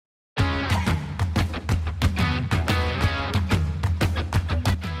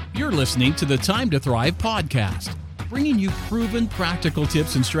You're listening to the Time to Thrive podcast, bringing you proven practical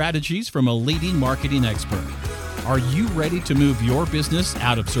tips and strategies from a leading marketing expert. Are you ready to move your business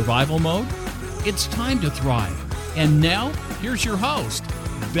out of survival mode? It's time to thrive. And now, here's your host,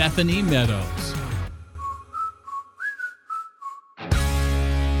 Bethany Meadows.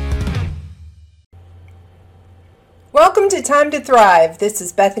 Welcome to Time to Thrive. This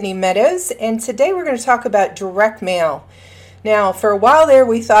is Bethany Meadows, and today we're going to talk about direct mail. Now, for a while there,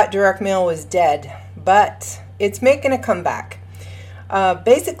 we thought direct mail was dead, but it's making a comeback.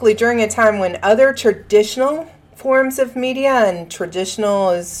 Basically, during a time when other traditional forms of media, and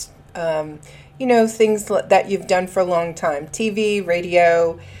traditional is, things that you've done for a long time, TV,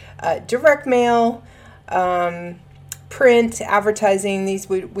 radio, direct mail, print, advertising, these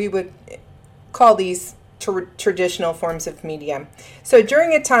we would call these traditional forms of media. So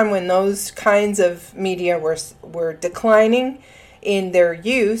during a time when those kinds of media were declining in their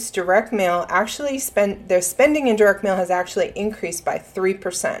use, direct mail actually their spending in direct mail has actually increased by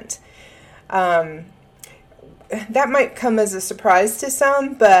 3%. That might come as a surprise to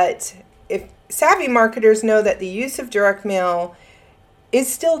some, but if savvy marketers know that the use of direct mail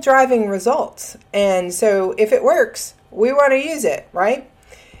is still driving results, and so if it works, we want to use it, right?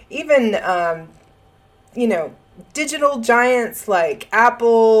 Even digital giants like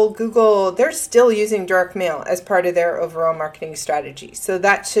Apple, Google, they're still using direct mail as part of their overall marketing strategy. So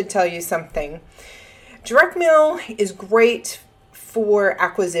that should tell you something. Direct mail is great for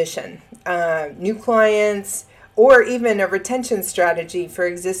acquisition, new clients, or even a retention strategy for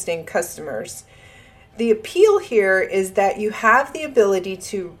existing customers. The appeal here is that you have the ability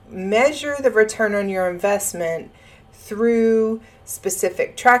to measure the return on your investment through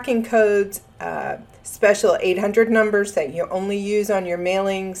specific tracking codes, special 800 numbers that you only use on your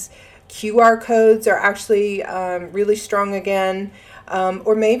mailings. QR codes are actually really strong again.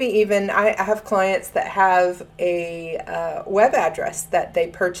 Or maybe even I have clients that have a web address that they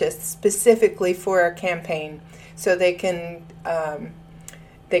purchased specifically for a campaign, so they can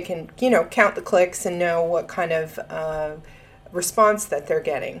count the clicks and know what kind of response that they're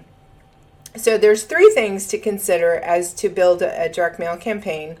getting. So there's three things to consider as to build a direct mail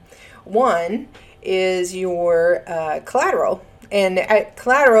campaign. One is your collateral. And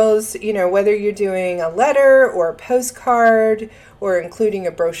collaterals, whether you're doing a letter or a postcard or including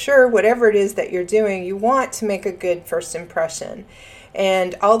a brochure, whatever it is that you're doing, you want to make a good first impression.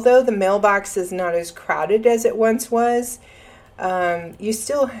 And although the mailbox is not as crowded as it once was, you're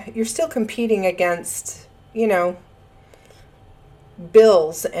still competing against,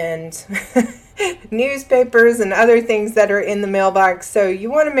 bills and newspapers and other things that are in the mailbox. So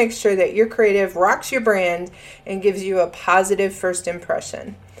you want to make sure that your creative rocks your brand and gives you a positive first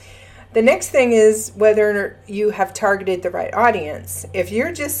impression. The next thing is whether you have targeted the right audience. If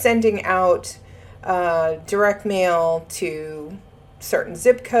you're just sending out direct mail to certain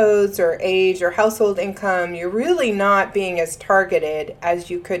zip codes or age or household income, you're really not being as targeted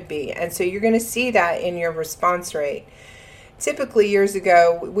as you could be. And so you're going to see that in your response rate. Typically, years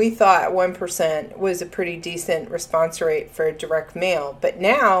ago, we thought 1% was a pretty decent response rate for direct mail. But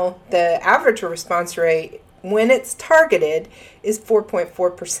now, the average response rate, when it's targeted, is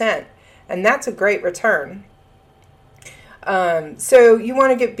 4.4%. And that's a great return. So you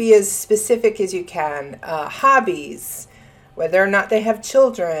want to be as specific as you can. Hobbies, whether or not they have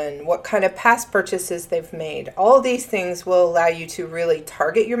children, what kind of past purchases they've made. All these things will allow you to really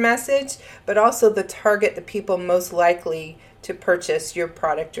target your message, but also target the people most likely to purchase your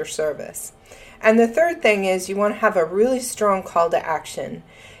product or service. And the third thing is you want to have a really strong call to action.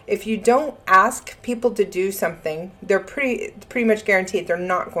 If you don't ask people to do something, they're pretty much guaranteed they're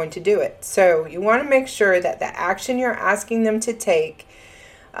not going to do it. So you want to make sure that the action you're asking them to take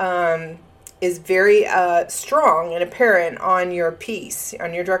is very strong and apparent on your piece,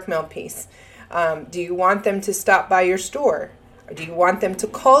 on your direct mail piece. Do you want them to stop by your store? Or do you want them to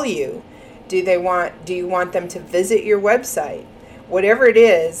call you? Do you want them to visit your website? Whatever it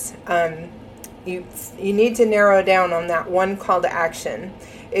is, you need to narrow down on that one call to action.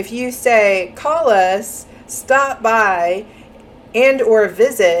 If you say, call us, stop by, and or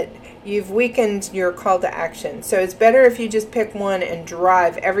visit, you've weakened your call to action. So it's better if you just pick one and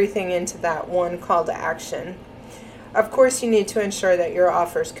drive everything into that one call to action. Of course, you need to ensure that your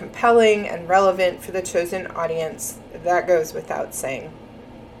offer is compelling and relevant for the chosen audience. That goes without saying.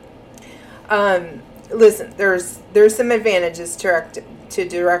 Listen, there's some advantages to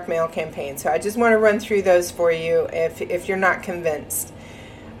direct mail campaigns. So I just want to run through those for you if you're not convinced.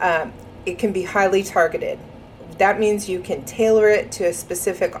 It can be highly targeted. That means you can tailor it to a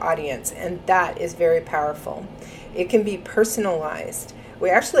specific audience, and that is very powerful. It can be personalized, We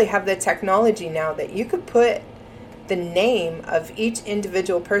actually have the technology now that you could put the name of each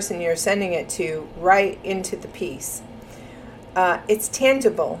individual person you're sending it to right into the piece. It's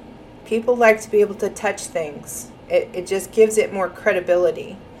tangible. People like to be able to touch things. It just gives it more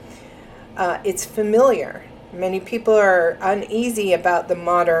credibility. It's familiar. Many people are uneasy about the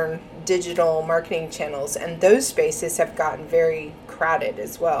modern digital marketing channels, and those spaces have gotten very crowded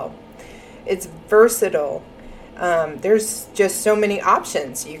as well. It's versatile. There's just so many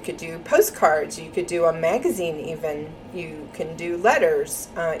options. You could do postcards, you could do a magazine even, you can do letters,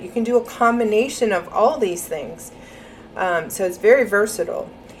 you can do a combination of all these things. So it's very versatile.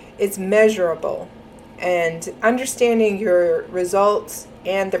 It's measurable, and understanding your results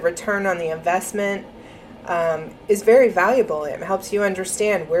and the return on the investment is very valuable. It helps you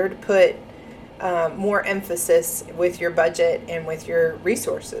understand where to put more emphasis with your budget and with your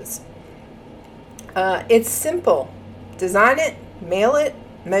resources. It's simple. Design it, mail it,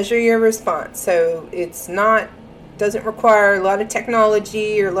 measure your response. So doesn't require a lot of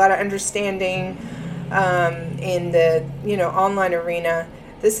technology or a lot of understanding in the online arena.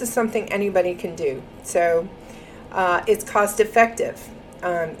 This is something anybody can do. So it's cost effective.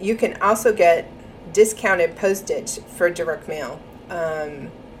 You can also get discounted postage for direct mail.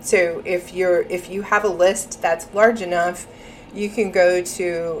 So if you have a list that's large enough, you can go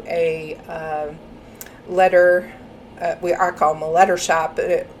to a letter. I call them a letter shop.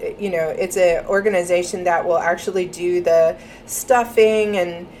 It's an organization that will actually do the stuffing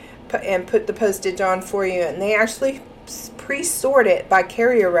and put the postage on for you, and they actually pre-sort it by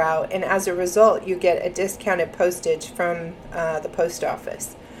carrier route, and as a result, you get a discounted postage from the post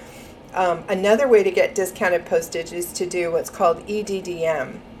office. Another way to get discounted postage is to do what's called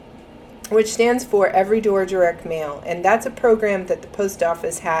EDDM, which stands for Every Door Direct Mail, and that's a program that the post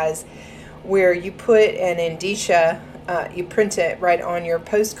office has where you put an indicia, you print it right on your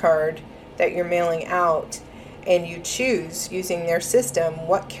postcard that you're mailing out, and you choose, using their system,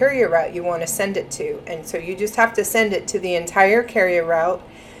 what carrier route you want to send it to. And so you just have to send it to the entire carrier route,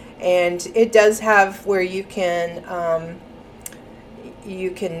 and it does have where you can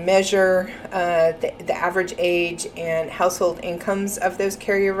measure the average age and household incomes of those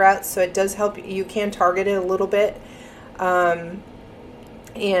carrier routes, so it does help. You can target it a little bit. So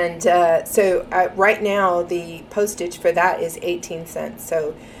right now the postage for that is 18 cents.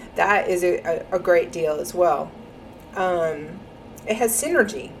 So that is a great deal as well. It has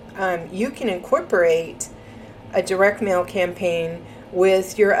synergy. You can incorporate a direct mail campaign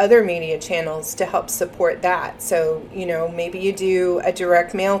with your other media channels to help support that. So, maybe you do a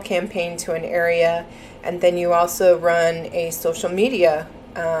direct mail campaign to an area, and then you also run a social media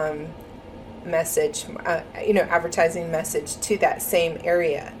message, advertising message to that same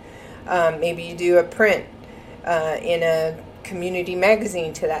area. Maybe you do a print in a community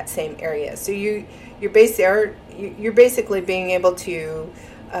magazine to that same area. So you're basically being able to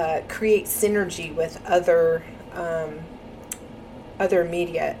create synergy with other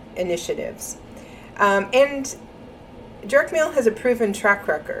media initiatives. And direct mail has a proven track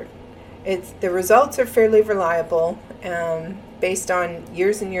record. The results are fairly reliable, based on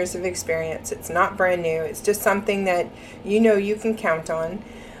years and years of experience. It's not brand new. It's just something that you can count on.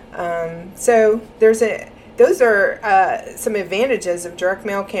 So those are some advantages of direct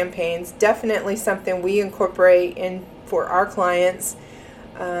mail campaigns. Definitely something we incorporate in for our clients,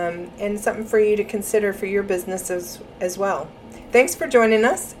 and something for you to consider for your business as well. Thanks for joining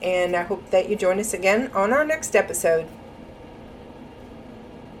us, and I hope that you join us again on our next episode.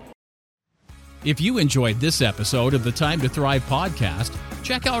 If you enjoyed this episode of the Time to Thrive podcast,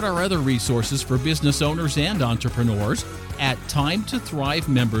 check out our other resources for business owners and entrepreneurs at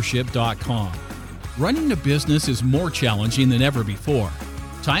timetothrivemembership.com. Running a business is more challenging than ever before.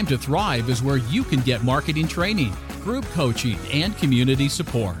 Time to Thrive is where you can get marketing training, group coaching, and community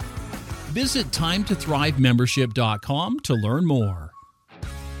support. Visit timetothrivemembership.com to learn more.